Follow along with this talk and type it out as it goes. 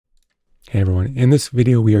Hey everyone, in this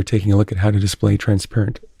video we are taking a look at how to display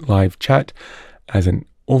transparent live chat as an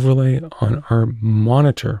overlay on our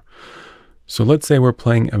monitor. So let's say we're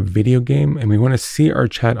playing a video game and we want to see our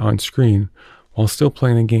chat on screen while still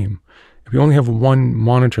playing the game. If we only have one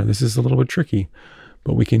monitor, this is a little bit tricky,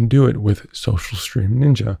 but we can do it with Social Stream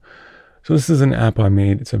Ninja. So this is an app I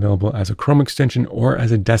made. It's available as a Chrome extension or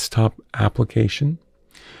as a desktop application.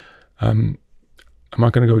 I'm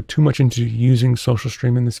not going to go too much into using Social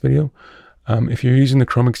Stream in this video. If you're using the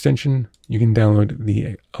Chrome extension, you can download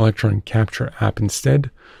the Electron Capture app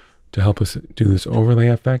instead to help us do this overlay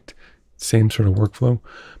effect. Same sort of workflow.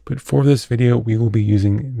 But for this video, we will be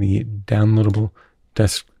using the downloadable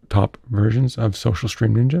desktop versions of Social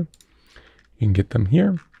Stream Ninja. You can get them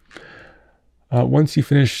here. Once you've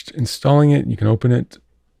finished installing it, you can open it.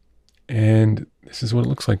 And this is what it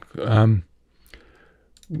looks like. We're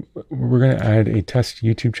going to add a test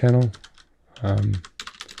YouTube channel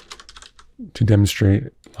to demonstrate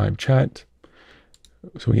live chat.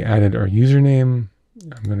 So we added our username.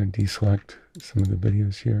 I'm going to deselect some of the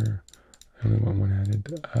videos here. I only want one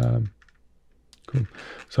added. Cool.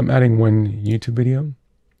 So I'm adding one YouTube video.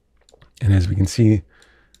 And as we can see,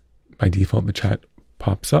 by default, the chat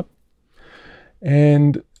pops up.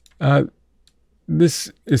 And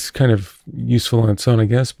this is kind of useful on its own, I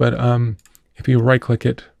guess. But if you right click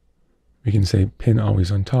it, we can say pin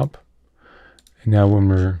always on top. And now when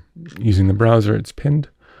we're using the browser, it's pinned,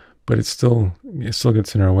 but it still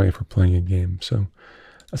gets in our way for playing a game. So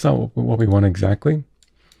that's not what we want exactly.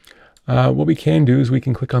 What we can do is we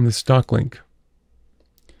can click on this doc link.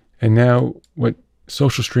 And now what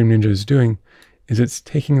Social Stream Ninja is doing is it's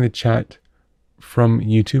taking the chat from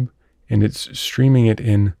YouTube and it's streaming it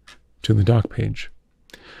in to the doc page.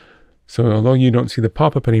 So although you don't see the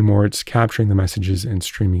pop-up anymore, it's capturing the messages and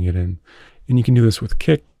streaming it in. And you can do this with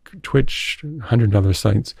Kick, Twitch, 100 other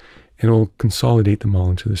sites, and it will consolidate them all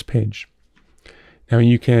into this page. Now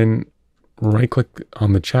you can right-click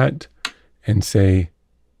on the chat and say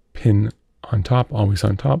pin on top, always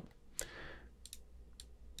on top.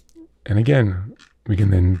 And again, we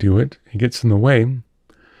can then do it. It gets in the way,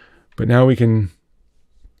 but now we can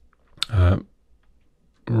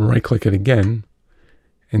right-click it again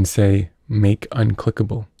and say make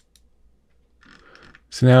unclickable.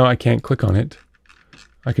 So now I can't click on it.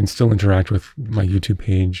 I can still interact with my YouTube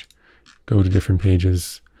page, go to different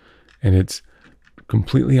pages, and it's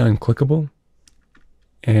completely unclickable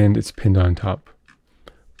and it's pinned on top,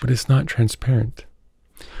 but it's not transparent.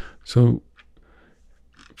 So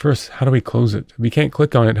first, how do we close it? If we can't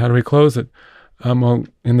click on it, how do we close it? Well,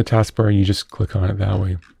 in the taskbar, you just click on it that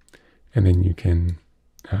way, and then you can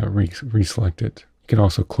reselect it. You can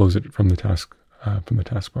also close it from the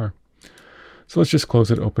taskbar. So let's just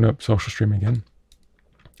close it, open up Social Stream again.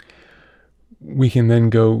 We can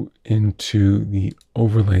then go into the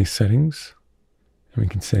overlay settings and we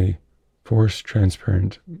can say force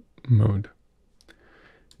transparent mode.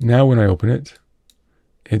 Now when I open it,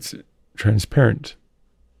 it's transparent.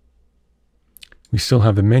 We still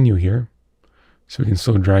have the menu here, so we can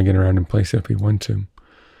still drag it around and place it if we want to.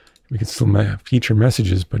 We can still feature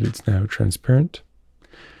messages, but it's now transparent.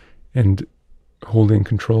 And holding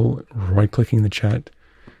control, right-clicking the chat,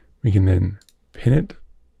 we can then pin it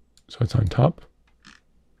so it's on top,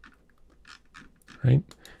 right?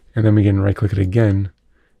 And then we can right-click it again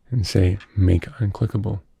and say make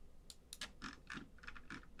unclickable.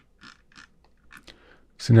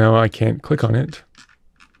 So now I can't click on it.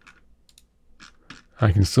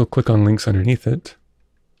 I can still click on links underneath it,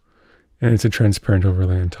 and it's a transparent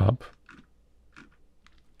overlay on top.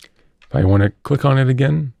 If I want to click on it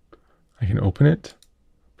again, I can open it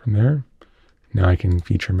from there. Now I can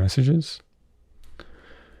feature messages.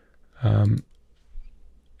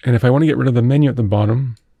 And if I want to get rid of the menu at the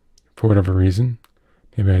bottom, for whatever reason,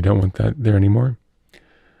 maybe I don't want that there anymore,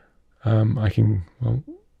 I can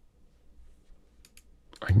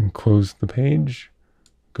close the page,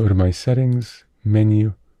 go to my settings,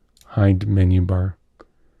 menu, hide menu bar.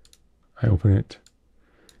 I open it,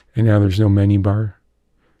 and now there's no menu bar.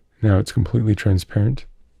 Now it's completely transparent.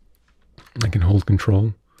 I can hold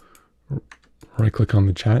control, right click on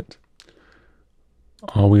the chat,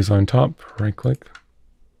 always on top, right click,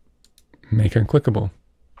 make unclickable.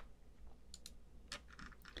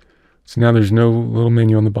 So now there's no little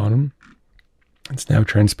menu on the bottom. It's now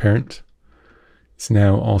transparent. It's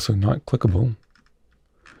now also not clickable.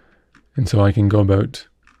 And so I can go about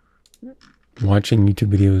watching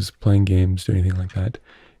YouTube videos, playing games, doing anything like that,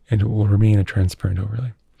 and it will remain a transparent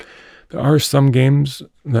overlay. There are some games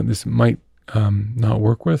that this might not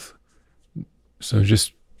work with. So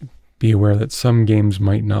just be aware that some games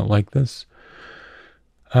might not like this.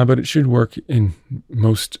 but it should work in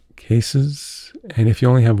most cases. And if you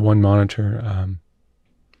only have one monitor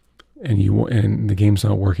and the game's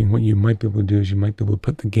not working, what you might be able to do is you might be able to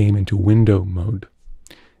put the game into window mode.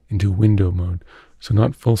 So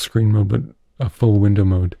not full screen mode, but a full window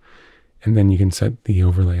mode. And then you can set the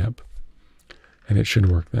overlay up. And it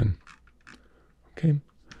should work then. Okay.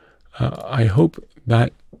 I hope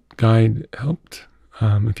that guide helped.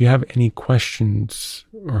 If you have any questions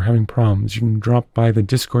or having problems, you can drop by the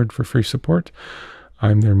Discord for free support.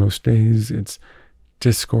 I'm there most days. It's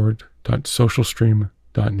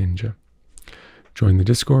discord.socialstream.ninja. Join the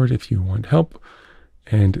Discord if you want help.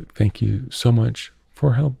 And thank you so much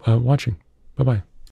for watching. Bye-bye.